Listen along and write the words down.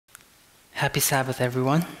Happy Sabbath,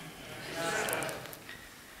 everyone.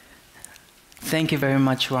 Thank you very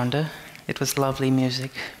much, Rhonda. It was lovely music.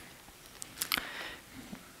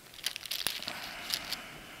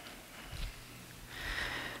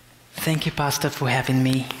 Thank you, Pastor, for having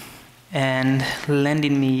me and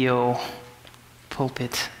lending me your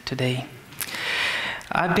pulpit today.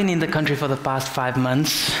 I've been in the country for the past 5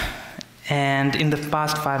 months, and in the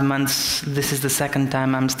past 5 months, this is the second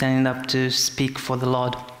time I'm standing up to speak for the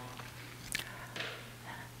Lord.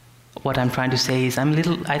 What I'm trying to say is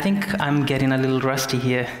I think I'm getting a little rusty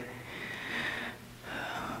here.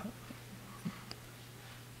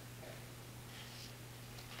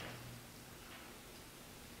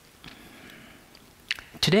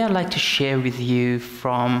 Today I'd like to share with you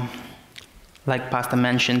from, like Pastor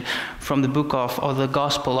mentioned, from the book of, or the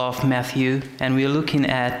Gospel of Matthew, and we're looking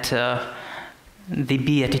at the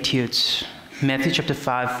Beatitudes, Matthew chapter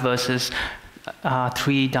 5, verses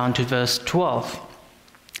 3 down to verse 12.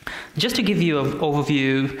 Just to give you an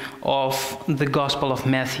overview of the Gospel of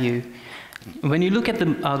Matthew, when you look at the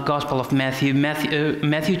Gospel of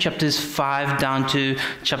Matthew chapters 5 down to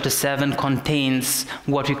chapter 7 contains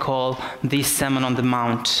what we call the Sermon on the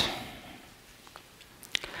Mount,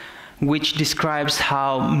 which describes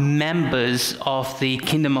how members of the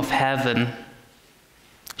kingdom of heaven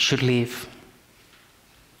should live.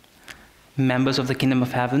 Members of the kingdom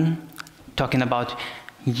of heaven, talking about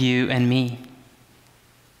you and me.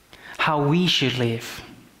 How we should live.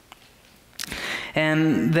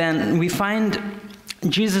 And then we find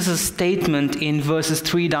Jesus' statement in verses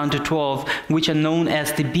 3 down to 12, which are known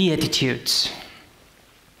as the Beatitudes.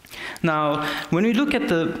 Now, when we look at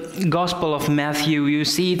the Gospel of Matthew, you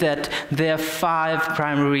see that there are 5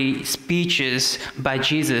 primary speeches by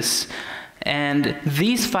Jesus. And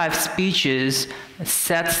these 5 speeches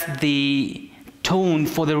sets the tone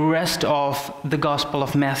for the rest of the Gospel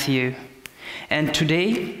of Matthew. And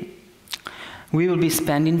today, we will be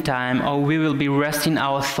spending time, or we will be resting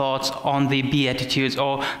our thoughts on the Beatitudes,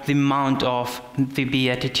 or the Mount of the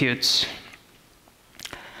Beatitudes.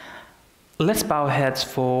 Let's bow our heads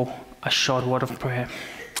for a short word of prayer.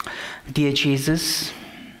 Dear Jesus,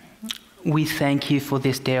 we thank you for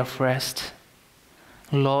this day of rest.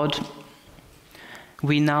 Lord,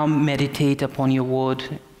 we now meditate upon your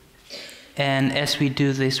word, and as we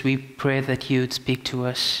do this, we pray that you would speak to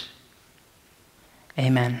us.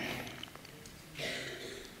 Amen.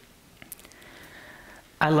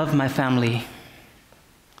 I love my family.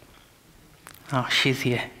 Oh, she's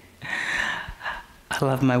here. I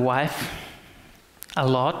love my wife a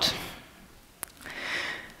lot.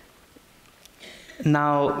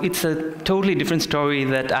 Now, it's a totally different story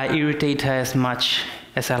that I irritate her as much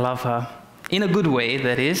as I love her. In a good way,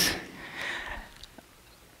 that is.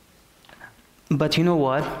 But you know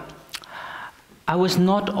what? I was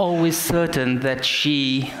not always certain that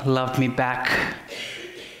she loved me back.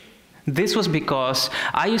 This was because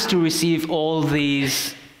I used to receive all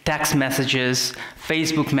these text messages,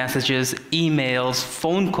 Facebook messages, emails,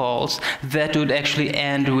 phone calls that would actually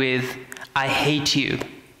end with, "I hate you."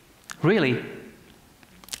 Really?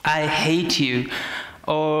 "I hate you,"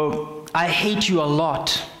 or "I hate you a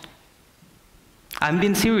lot." I'm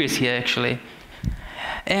being serious here, actually.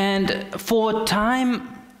 And for a time,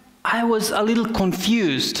 I was a little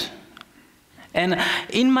confused. And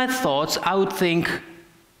in my thoughts, I would think,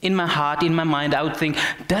 in my heart, in my mind, I would think,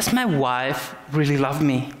 does my wife really love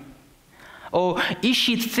me? Or is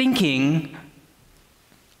she thinking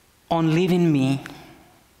on leaving me?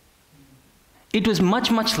 It was much,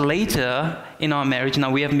 much later in our marriage. Now,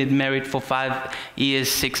 we have been married for 5 years,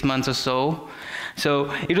 6 months or so.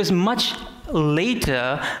 So it was much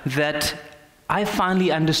later that I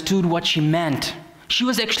finally understood what she meant.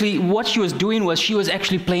 What she was doing was she was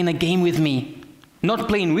actually playing a game with me. Not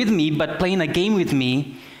playing with me, but playing a game with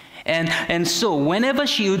me. And so whenever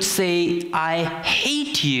she would say, "I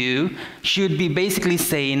hate you," she would be basically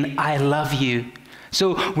saying, "I love you."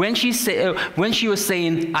 So when she was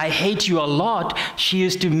saying, "I hate you a lot," she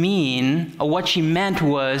used to mean, or what she meant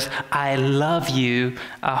was, "I love you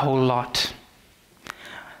a whole lot."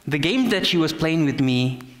 The game that she was playing with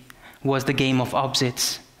me was the game of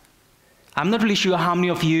opposites. I'm not really sure how many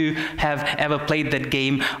of you have ever played that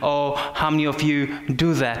game, or how many of you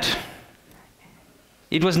do that.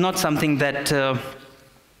 It was not something that,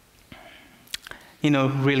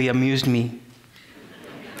 really amused me.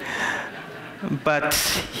 But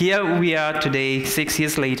here we are today, 6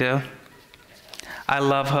 years later. I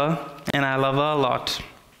love her, and I love her a lot.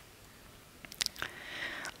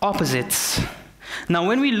 Opposites. Now,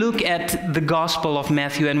 when we look at the Gospel of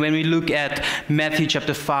Matthew, and when we look at Matthew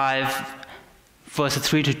chapter 5, verses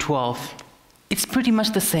 3 to 12, it's pretty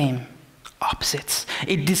much the same. opposites.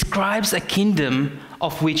 It describes a kingdom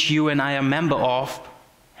of which you and I are a member of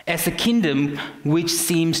as a kingdom which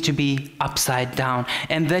seems to be upside down.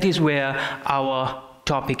 And that is where our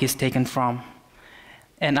topic is taken from.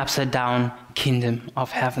 An upside down kingdom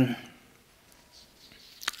of heaven.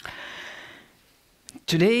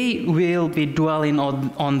 Today we'll be dwelling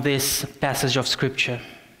on this passage of Scripture.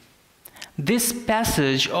 This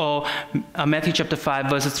passage, or Matthew chapter 5,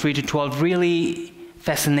 verses 3 to 12, really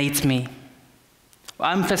fascinates me.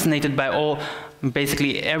 I'm fascinated by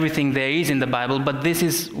basically everything there is in the Bible, but this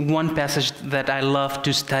is one passage that I love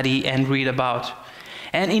to study and read about.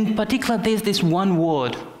 And in particular, there's this one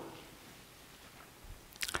word.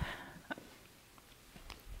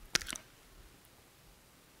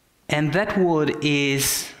 And that word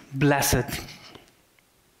is blessed.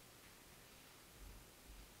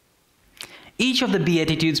 Each of the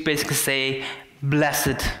Beatitudes basically say,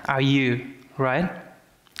 blessed are you, right?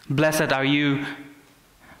 Blessed are you.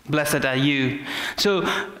 Blessed are you. So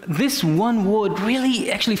this one word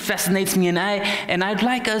really actually fascinates me, and I'd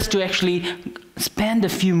like us to actually spend a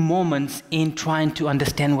few moments in trying to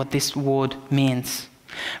understand what this word means.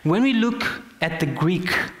 When we look at the Greek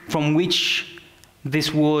from which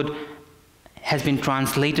this word has been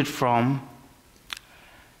translated from,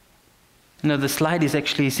 the slide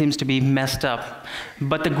seems to be messed up,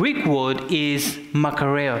 but the Greek word is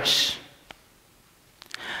makareos.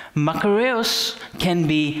 Makareos can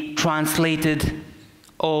be translated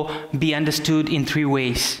or be understood in three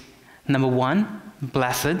ways. Number one,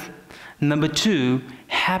 blessed. Number two,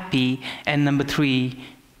 happy. And number three,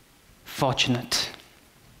 fortunate.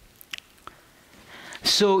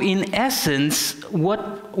 So in essence,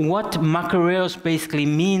 what makareos basically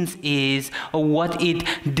means is, or what it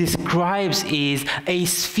describes is, a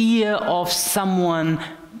sphere of someone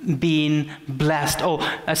being blessed, or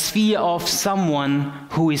a sphere of someone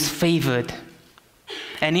who is favored.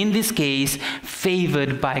 And in this case,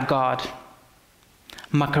 favored by God.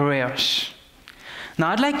 Makareos. Now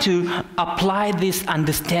I'd like to apply this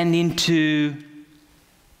understanding to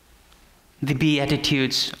the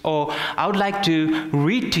Beatitudes, or I would like to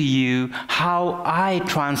read to you how I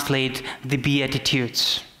translate the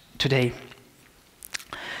Beatitudes today.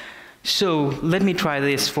 So let me try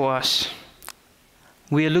this for us.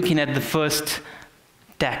 We are looking at the first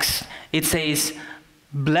text. It says,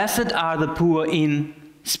 blessed are the poor in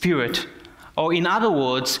spirit. Or in other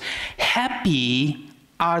words, happy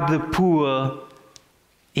are the poor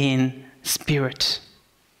in spirit.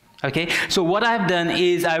 Okay, so what I've done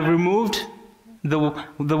is I've removed the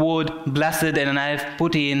word blessed and I've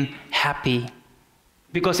put in happy,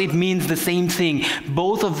 because it means the same thing.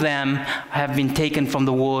 Both of them have been taken from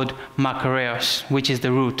the word makareos, which is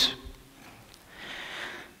the root.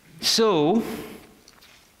 So,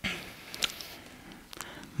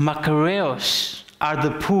 makareos are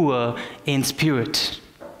the poor in spirit.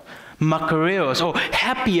 Makareos, or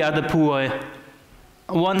happy are the poor.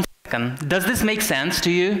 One second. Does this make sense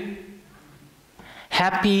to you?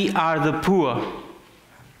 Happy are the poor.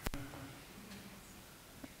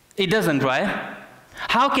 It doesn't, right?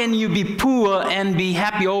 How can you be poor and be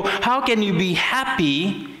happy? Or how can you be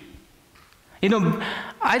happy?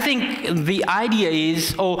 I think the idea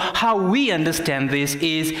is, or how we understand this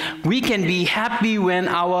is, we can be happy when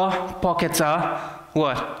our pockets are,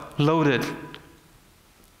 what? Loaded.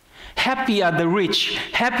 Happy are the rich.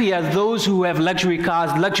 Happy are those who have luxury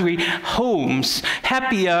cars, luxury homes.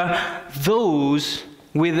 Happy are those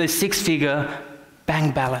with a six-figure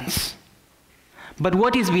bank balance. But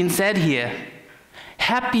what is being said here?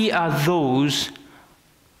 Happy are those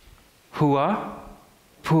who are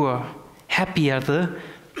poor. Happy are the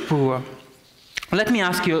poor. Let me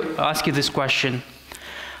ask you this question.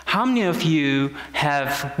 How many of you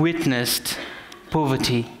have witnessed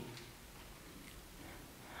poverty?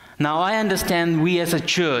 Now I understand we as a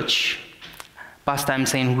church, Pastor, I'm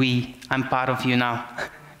saying we, I'm part of you now,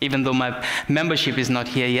 even though my membership is not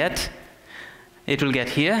here yet. It will get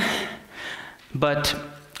here. But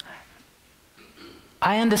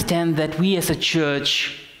I understand that we as a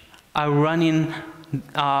church are running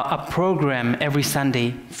a program every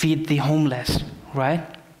Sunday, Feed the Homeless, right?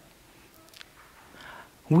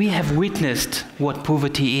 We have witnessed what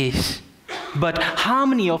poverty is. But how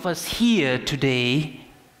many of us here today,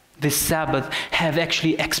 this Sabbath, have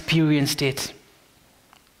actually experienced it?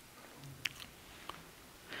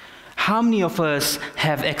 How many of us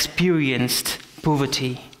have experienced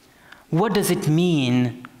poverty? What does it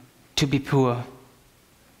mean to be poor?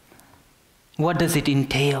 What does it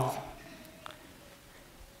entail?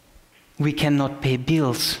 We cannot pay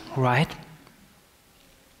bills, right?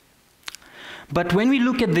 But when we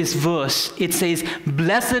look at this verse, it says,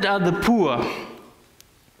 blessed are the poor.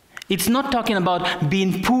 It's not talking about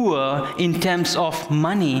being poor in terms of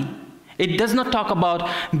money. It does not talk about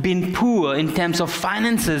being poor in terms of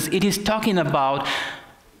finances. It is talking about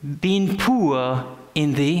being poor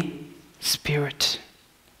in the Spirit.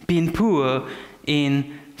 Being poor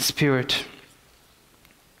in spirit.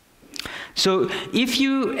 So if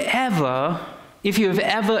you have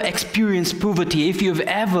ever experienced poverty, if you've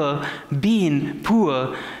ever been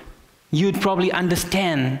poor, you'd probably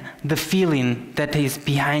understand the feeling that is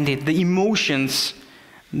behind it, the emotions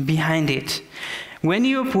behind it. When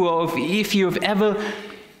you're poor, or if you were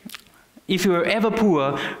ever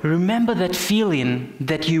poor, remember that feeling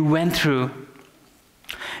that you went through.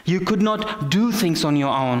 You could not do things on your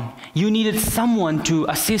own. You needed someone to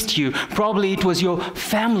assist you. Probably it was your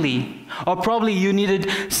family, or probably you needed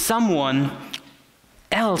someone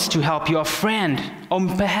else to help you, a friend, or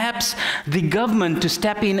perhaps the government to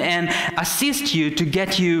step in and assist you to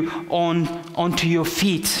get you onto your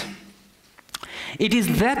feet. It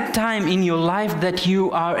is that time in your life that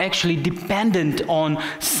you are actually dependent on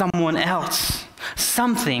someone else,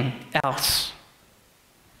 something else.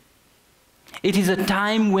 It is a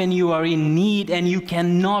time when you are in need and you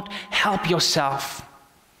cannot help yourself.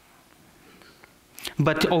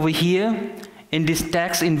 But over here, in this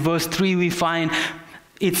text, in verse 3, we find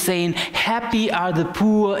it's saying, happy are the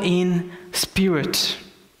poor in spirit,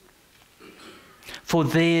 for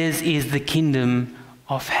theirs is the kingdom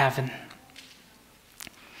of heaven.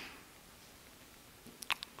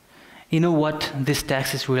 You know what this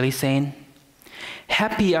text is really saying?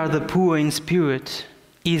 Happy are the poor in spirit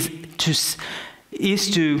is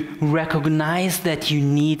to recognize that you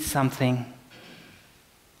need something.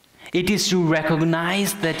 It is to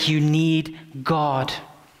recognize that you need God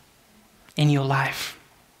in your life.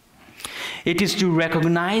 It is to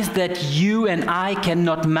recognize that you and I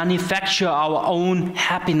cannot manufacture our own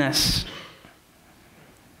happiness.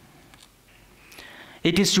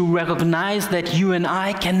 It is to recognize that you and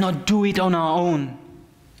I cannot do it on our own.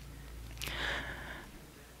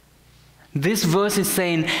 This verse is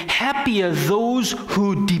saying, happy are those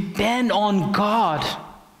who depend on God,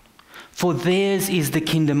 for theirs is the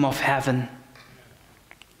kingdom of heaven.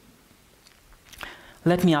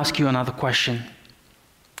 Let me ask you another question.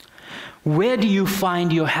 Where do you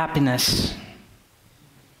find your happiness?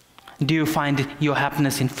 Do you find your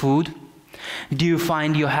happiness in food? Do you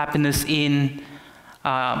find your happiness in,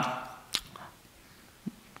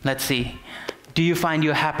 do you find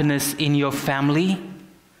your happiness in your family?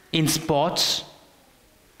 In sports?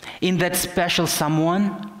 In that special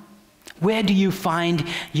someone? Where do you find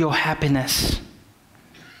your happiness?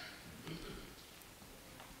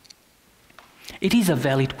 It is a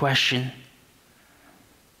valid question.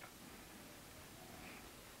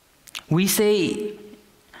 We say,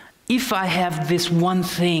 if I have this one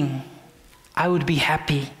thing, I would be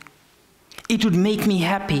happy. It would make me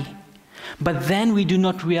happy. But then we do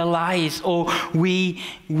not realize, or we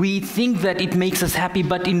think that it makes us happy,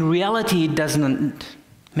 but in reality it doesn't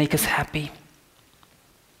make us happy.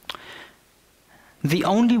 The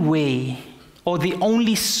only way, or the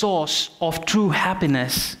only source of true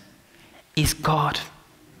happiness is God.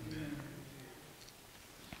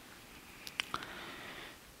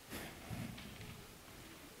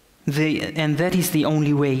 And that is the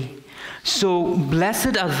only way. So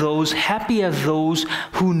blessed are those, happy are those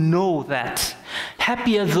who know that.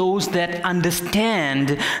 Happy are those that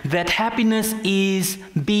understand that happiness is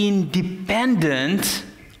being dependent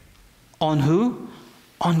on who?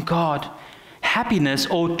 On God. Happiness,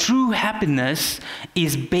 or true happiness,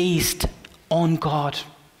 is based on God.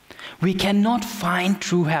 We cannot find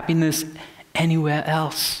true happiness anywhere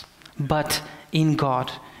else but in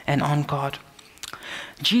God and on God.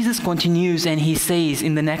 Jesus continues and he says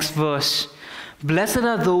in the next verse, blessed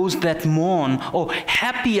are those that mourn, or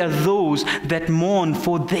happy are those that mourn,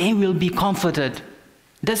 for they will be comforted.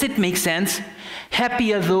 Does it make sense?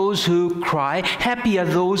 Happy are those who cry. Happy are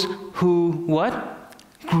those who, what?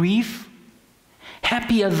 Grieve.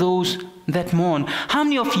 Happy are those that mourn. How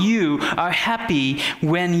many of you are happy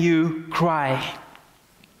when you cry?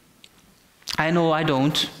 I know I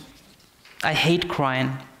don't. I hate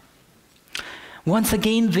crying. Once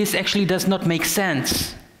again, this actually does not make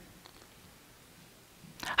sense.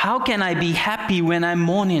 How can I be happy when I'm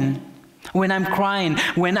mourning, when I'm crying,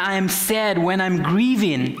 when I'm sad, when I'm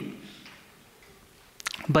grieving?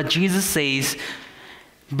 But Jesus says,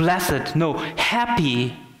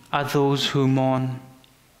 happy are those who mourn.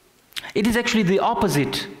 It is actually the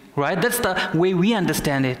opposite, right? That's the way we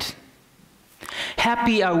understand it.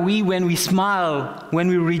 Happy are we when we smile, when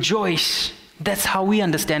we rejoice, That's how we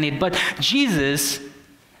understand it. But Jesus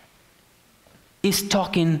is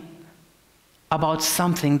talking about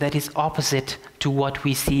something that is opposite to what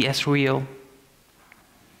we see as real.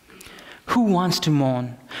 Who wants to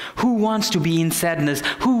mourn? Who wants to be in sadness?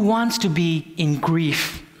 Who wants to be in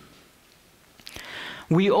grief?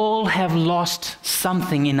 We all have lost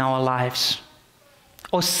something in our lives,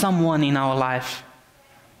 or someone in our life.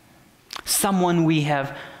 Someone we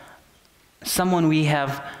have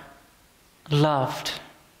loved.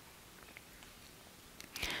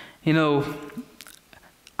 You know,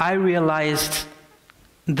 I realized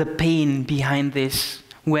the pain behind this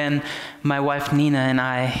when my wife Nina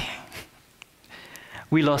and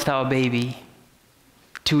we lost our baby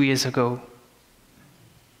 2 years ago.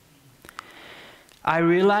 I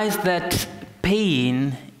realized that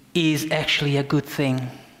pain is actually a good thing.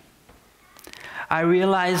 I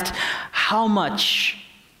realized how much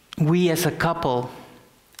we as a couple,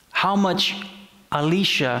 how much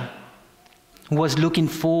Alicia was looking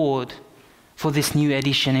forward for this new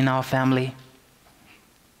addition in our family.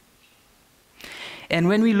 And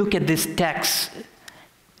when we look at this text,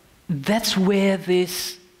 that's where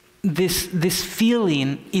this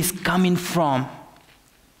feeling is coming from.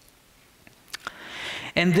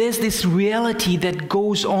 And there's this reality that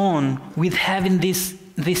goes on with having this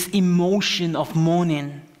emotion of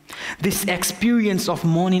mourning, this experience of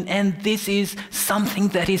mourning, and this is something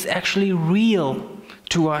that is actually real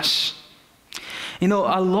to us. You know,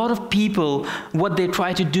 a lot of people, what they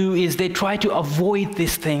try to do is they try to avoid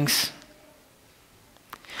these things.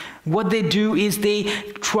 What they do is they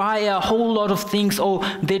try a whole lot of things, or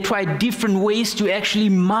they try different ways to actually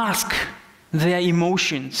mask their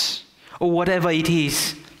emotions, or whatever it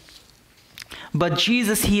is. But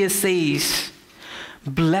Jesus here says,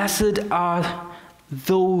 blessed are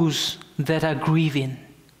those that are grieving,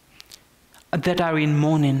 that are in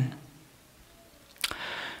mourning.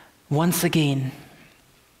 Once again,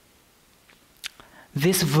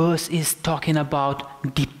 this verse is talking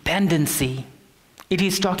about dependency. It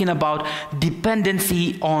is talking about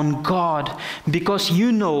dependency on God, because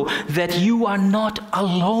you know that you are not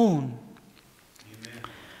alone. Amen.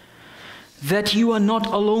 That you are not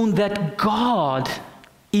alone, that God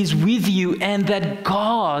is with you and that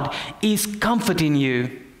God is comforting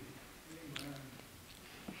you.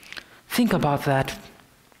 Think about that.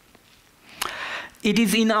 It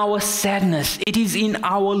is in our sadness, it is in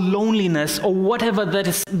our loneliness, or whatever that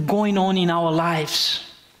is going on in our lives.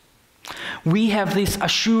 We have this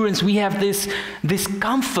assurance, we have this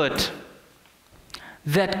comfort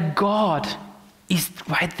that God is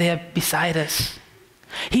right there beside us.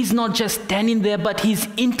 He's not just standing there, but He's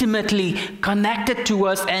intimately connected to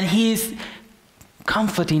us, and He is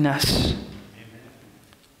comforting us. Amen.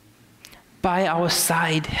 By our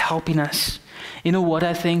side, helping us. You know what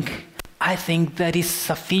I think? I think that is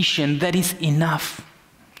sufficient, that is enough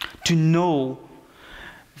to know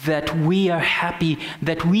that we are happy,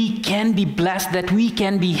 that we can be blessed, that we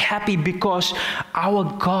can be happy because our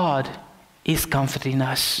God is comforting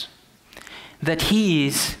us, that He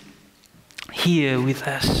is here with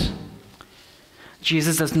us.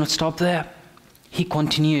 Jesus does not stop there. He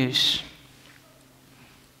continues.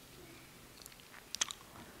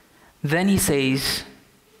 Then He says,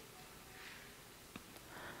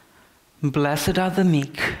 blessed are the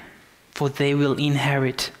meek, for they will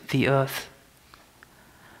inherit the earth.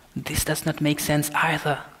 This does not make sense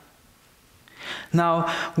either.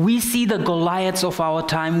 Now, we see the Goliaths of our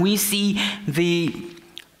time. We see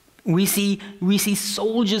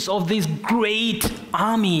soldiers of these great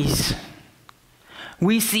armies.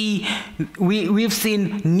 We've seen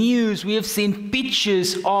news, we have seen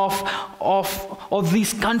pictures of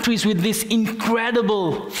these countries with this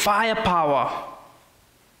incredible firepower.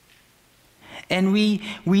 And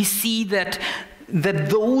we see that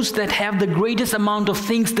those that have the greatest amount of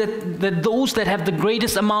things, that those that have the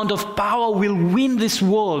greatest amount of power will win this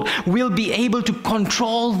world, will be able to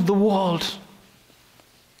control the world.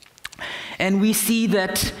 And we see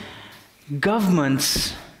that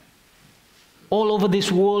governments all over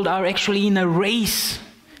this world are actually in a race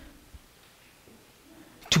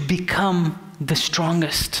to become the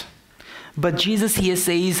strongest. But Jesus here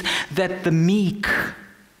says that the meek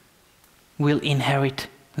will inherit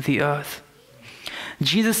the earth.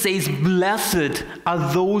 Jesus says, blessed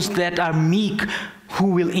are those that are meek, who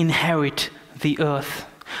will inherit the earth.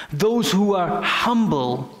 Those who are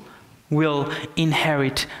humble will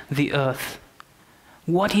inherit the earth.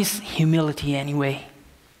 What is humility anyway?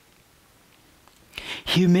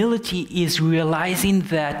 Humility is realizing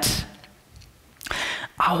that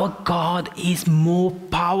our God is more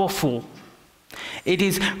powerful It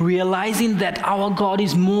is realizing that our God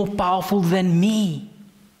is more powerful than me,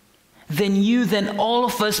 than you, than all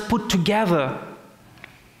of us put together.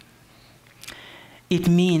 It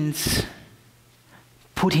means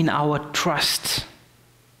putting our trust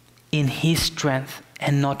in His strength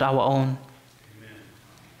and not our own. Amen.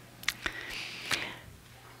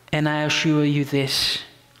 And I assure you this,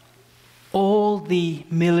 all the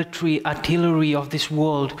military artillery of this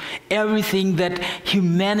world, everything that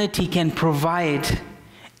humanity can provide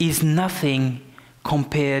is nothing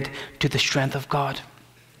compared to the strength of God.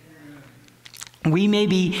 We may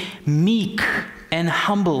be meek and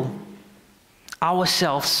humble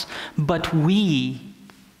ourselves, but we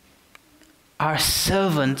are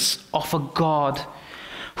servants of a God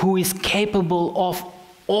who is capable of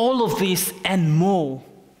all of this and more,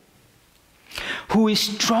 who is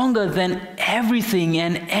stronger than everything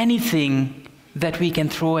and anything that we can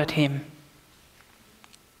throw at Him.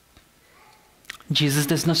 Jesus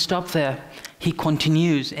does not stop there. He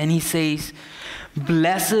continues and He says,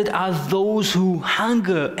 "Blessed are those who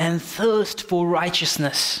hunger and thirst for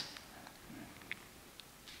righteousness,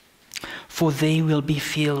 for they will be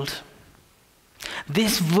filled."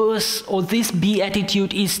 This verse or this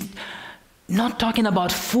beatitude is not talking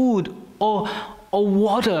about food or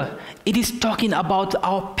water. It is talking about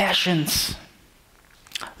our passions.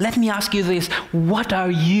 Let me ask you this. What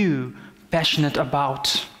are you passionate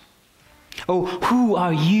about? Oh, who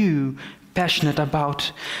are you passionate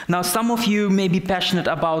about? Now, some of you may be passionate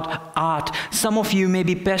about art. Some of you may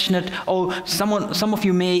be passionate, or some of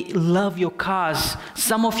you may love your cars.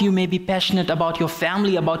 Some of you may be passionate about your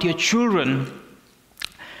family, about your children.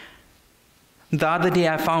 The other day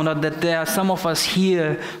I found out that there are some of us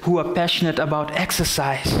here who are passionate about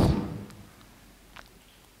exercise.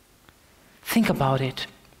 Think about it.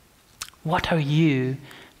 What are you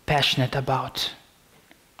passionate about?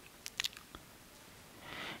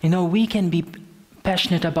 You know, we can be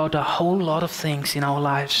passionate about a whole lot of things in our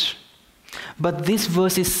lives. But this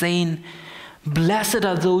verse is saying, blessed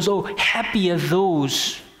are those, oh, happy are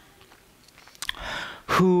those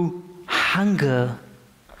who hunger,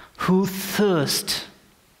 who thirst,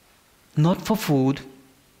 not for food,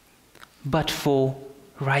 but for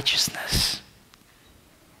righteousness.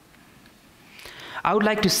 I would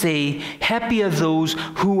like to say, happy are those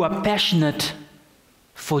who are passionate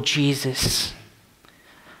for Jesus,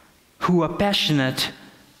 who are passionate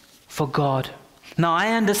for God. Now I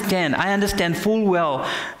understand full well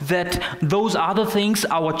that those other things,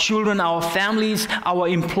 our children, our families, our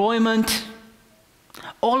employment,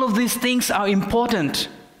 all of these things are important.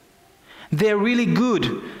 They're really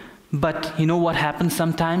good. But you know what happens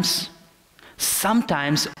sometimes?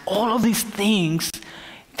 Sometimes all of these things,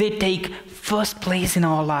 they take first place in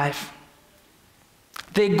our life.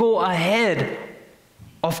 They go ahead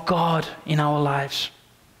of God in our lives.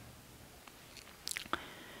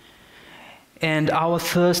 And our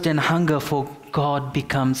thirst and hunger for God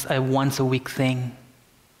becomes a once-a-week thing,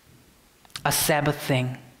 a Sabbath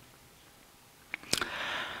thing,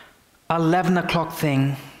 11 o'clock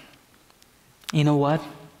thing. You know what?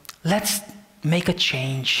 Let's make a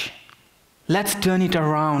change. Let's turn it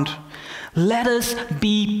around. Let us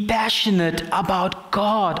be passionate about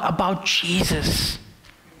God, about Jesus.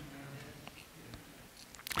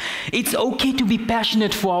 It's okay to be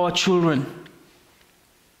passionate for our children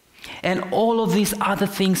and all of these other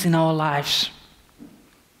things in our lives.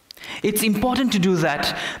 It's important to do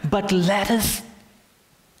that, but let us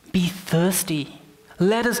be thirsty.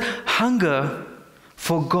 Let us hunger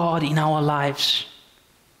for God in our lives.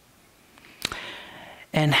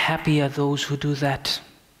 And happy are those who do that.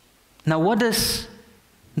 Now, what does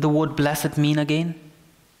the word blessed mean again?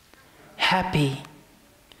 Happy.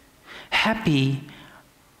 Happy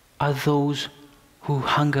are those who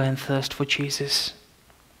hunger and thirst for Jesus.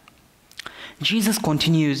 Jesus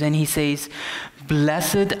continues and He says,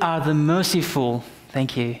 blessed are the merciful.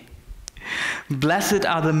 Thank you. Blessed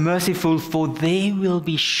are the merciful, for they will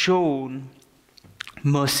be shown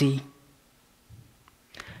mercy.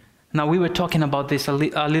 Now, we were talking about this, a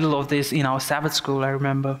little of this in our Sabbath school, I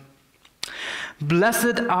remember.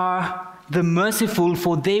 Blessed are the merciful,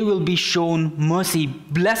 for they will be shown mercy.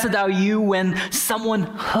 Blessed are you when someone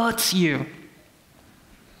hurts you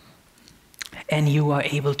and you are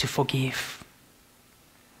able to forgive.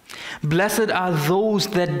 Blessed are those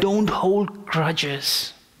that don't hold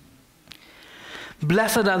grudges.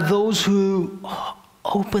 Blessed are those who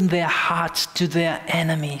open their hearts to their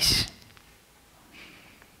enemies.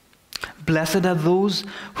 Blessed are those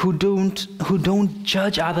who don't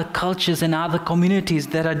judge other cultures and other communities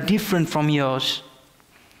that are different from yours.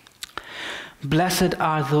 Blessed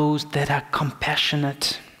are those that are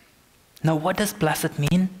compassionate. Now, what does blessed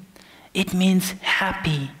mean? It means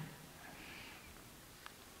happy.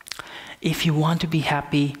 If you want to be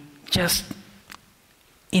happy, just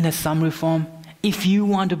in a summary form, if you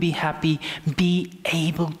want to be happy, be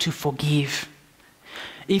able to forgive.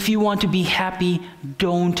 If you want to be happy,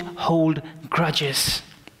 don't hold grudges.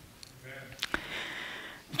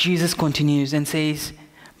 Jesus continues and says,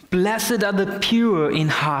 "Blessed are the pure in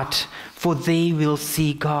heart, for they will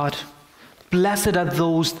see God. Blessed are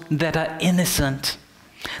those that are innocent."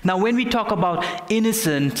 Now, when we talk about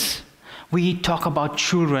innocent, we talk about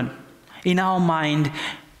children. In our mind,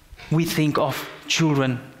 we think of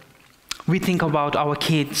children. We think about our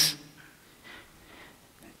kids.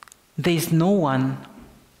 There is no one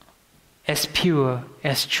as pure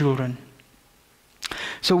as children.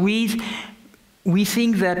 So we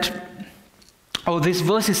think that, this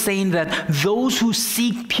verse is saying that those who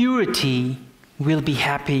seek purity will be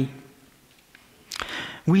happy.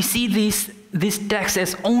 We see this text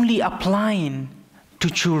as only applying to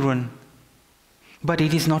children, but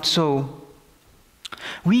it is not so.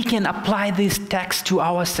 We can apply this text to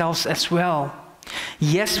ourselves as well.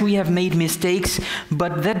 Yes, we have made mistakes,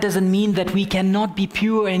 but that doesn't mean that we cannot be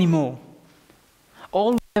pure anymore.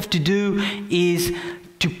 All we have to do is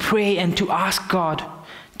to pray and to ask God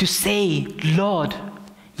to say, "Lord,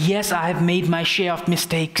 yes, I have made my share of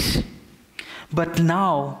mistakes, but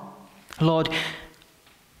now, Lord,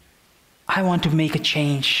 I want to make a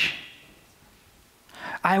change.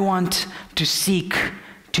 I want to seek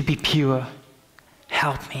to be pure.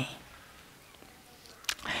 Help me."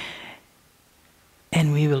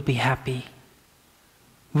 And we will be happy.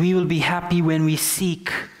 We will be happy when we seek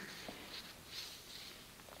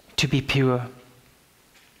to be pure.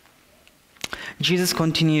 Jesus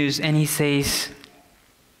continues and he says,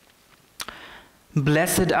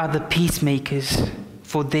 "Blessed are the peacemakers,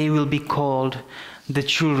 for they will be called the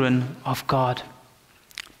children of God."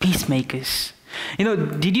 Peacemakers.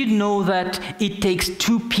 Did you know that it takes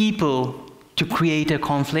two people to create a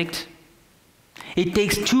conflict? It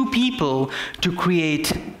takes two people to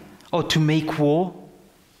create or to make war.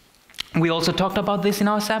 We also talked about this in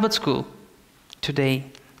our Sabbath school today.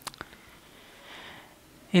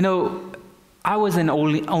 I was an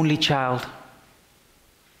only child.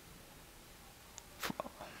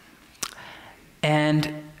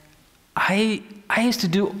 And I used to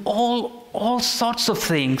do all sorts of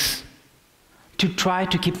things to try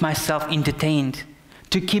to keep myself entertained,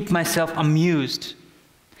 to keep myself amused.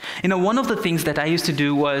 One of the things that I used to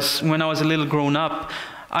do was, when I was a little grown up,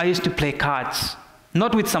 I used to play cards.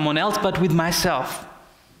 Not with someone else, but with myself.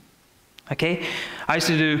 Okay? I used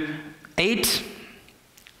to do 8,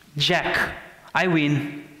 Jack, I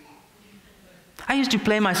win. I used to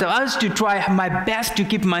play myself. I used to try my best to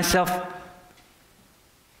keep myself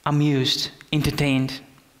amused, entertained.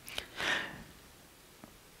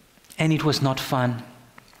 And it was not fun.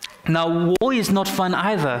 Now, war is not fun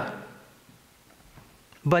either.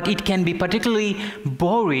 But it can be particularly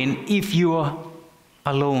boring if you're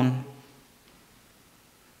alone.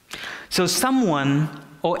 So someone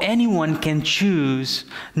or anyone can choose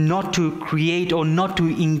not to create or not to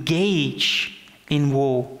engage in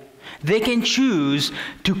war. They can choose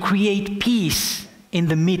to create peace in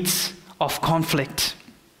the midst of conflict.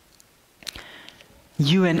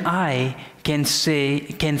 You and I can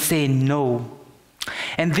say no.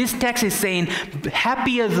 And this text is saying,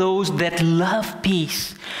 happy are those that love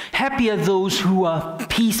peace. Happy are those who are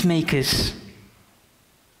peacemakers.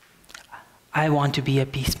 I want to be a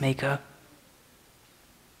peacemaker.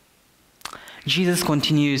 Jesus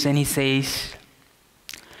continues and he says,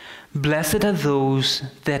 blessed are those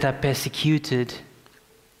that are persecuted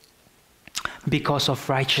because of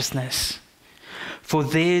righteousness, for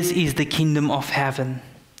theirs is the kingdom of heaven.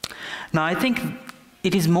 Now, I think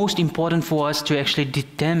it is most important for us to actually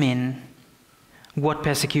determine what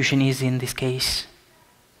persecution is in this case.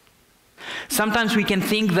 Sometimes we can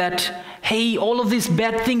think that, hey, all of these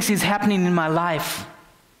bad things is happening in my life.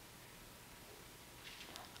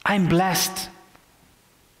 I'm blessed.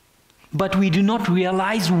 But we do not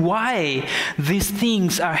realize why these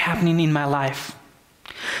things are happening in my life.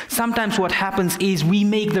 Sometimes what happens is we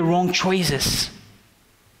make the wrong choices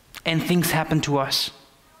and things happen to us.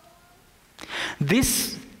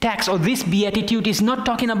 This text or this beatitude is not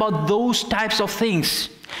talking about those types of things.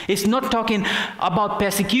 It's not talking about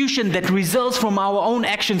persecution that results from our own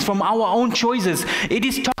actions, from our own choices. It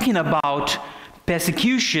is talking about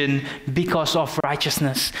persecution because of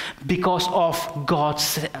righteousness, because of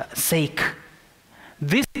God's sake.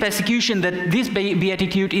 This persecution that this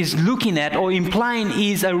beatitude is looking at or implying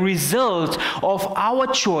is a result of our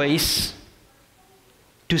choice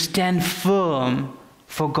to stand firm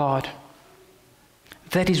for God,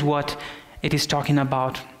 That is what it is talking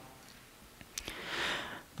about.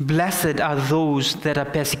 Blessed are those that are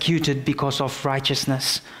persecuted because of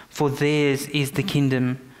righteousness, for theirs is the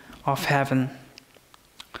kingdom of heaven.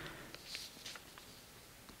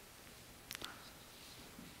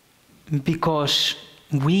 Because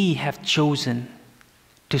we have chosen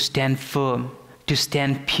to stand firm, to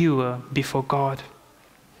stand pure before God.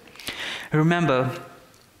 Remember,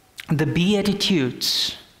 the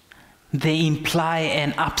Beatitudes, they imply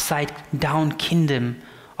an upside-down kingdom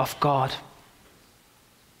of God.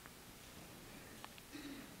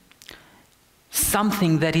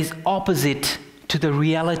 Something that is opposite to the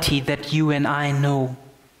reality that you and I know.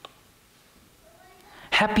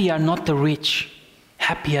 Happy are not the rich,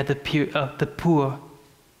 happy are the poor.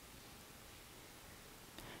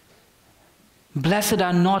 Blessed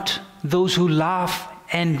are not those who laugh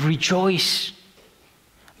and rejoice.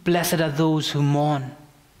 Blessed are those who mourn.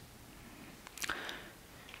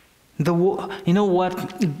 You know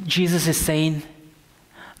what Jesus is saying?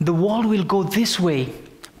 The world will go this way,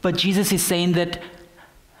 but Jesus is saying that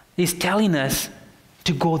he's telling us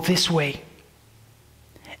to go this way.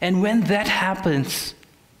 And when that happens,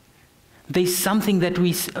 there's something that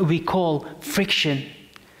we call friction.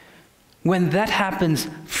 When that happens,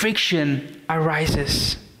 friction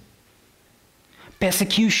arises.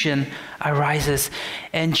 Persecution arises.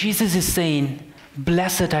 And Jesus is saying,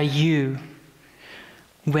 blessed are you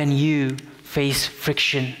when you face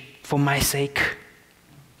friction for my sake.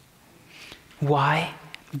 Why?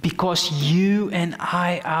 Because you and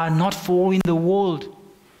I are not following the world,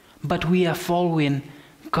 but we are following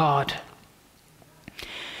God.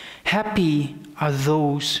 Happy are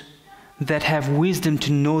those that have wisdom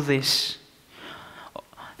to know this.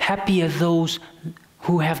 Happy are those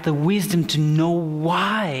who have the wisdom to know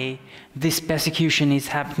why this persecution is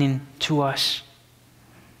happening to us.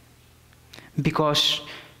 Because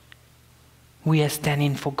we are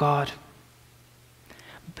standing for God.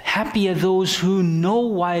 Happy are those who know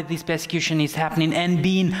why this persecution is happening and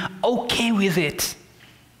being okay with it.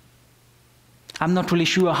 I'm not really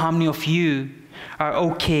sure how many of you are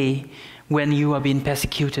okay when you are being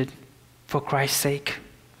persecuted for Christ's sake.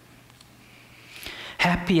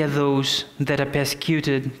 Happy are those that are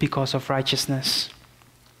persecuted because of righteousness.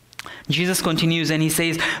 Jesus continues and he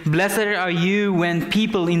says, blessed are you when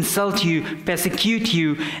people insult you, persecute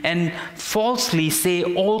you, and falsely say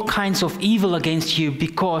all kinds of evil against you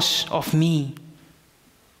because of me.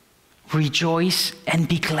 Rejoice and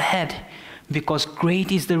be glad, because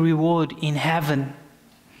great is the reward in heaven.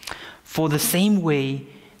 For the same way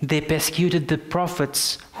they persecuted the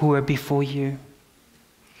prophets who were before you.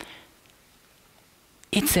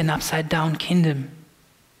 It's an upside-down kingdom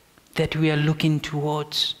that we are looking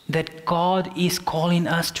towards, that God is calling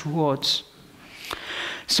us towards.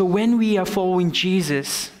 So when we are following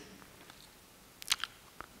Jesus,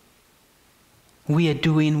 we are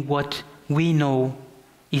doing what we know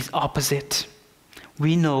is opposite.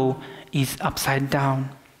 We know is upside down.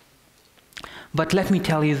 But let me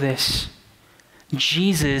tell you this,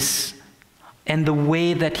 Jesus and the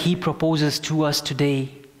way that he proposes to us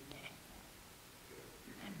today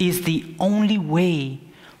is the only way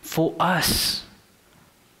for us,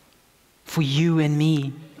 for you and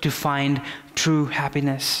me, to find true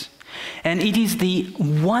happiness. And it is the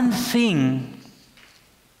one thing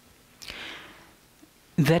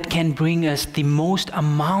that can bring us the most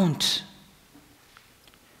amount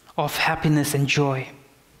of happiness and joy.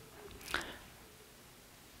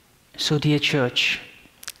 So, dear church,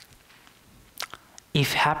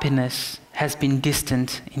 if happiness has been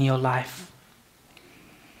distant in your life,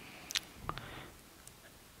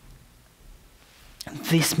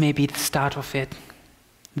 this may be the start of it.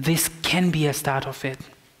 This can be a start of it.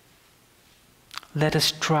 Let us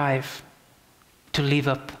strive to live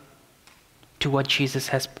up to what Jesus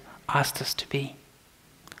has asked us to be.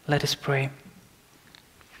 Let us pray.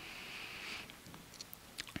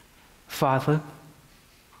 Father,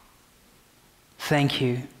 thank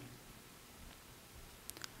you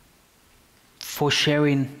for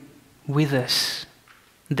sharing with us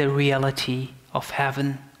the reality of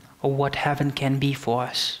heaven, or what heaven can be for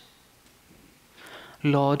us.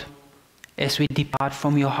 Lord, as we depart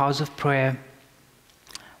from your house of prayer,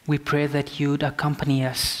 we pray that you'd accompany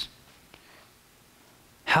us.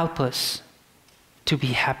 Help us to be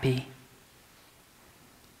happy.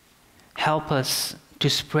 Help us to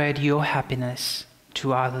spread your happiness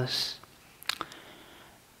to others.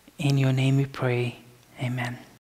 In your name we pray. Amen.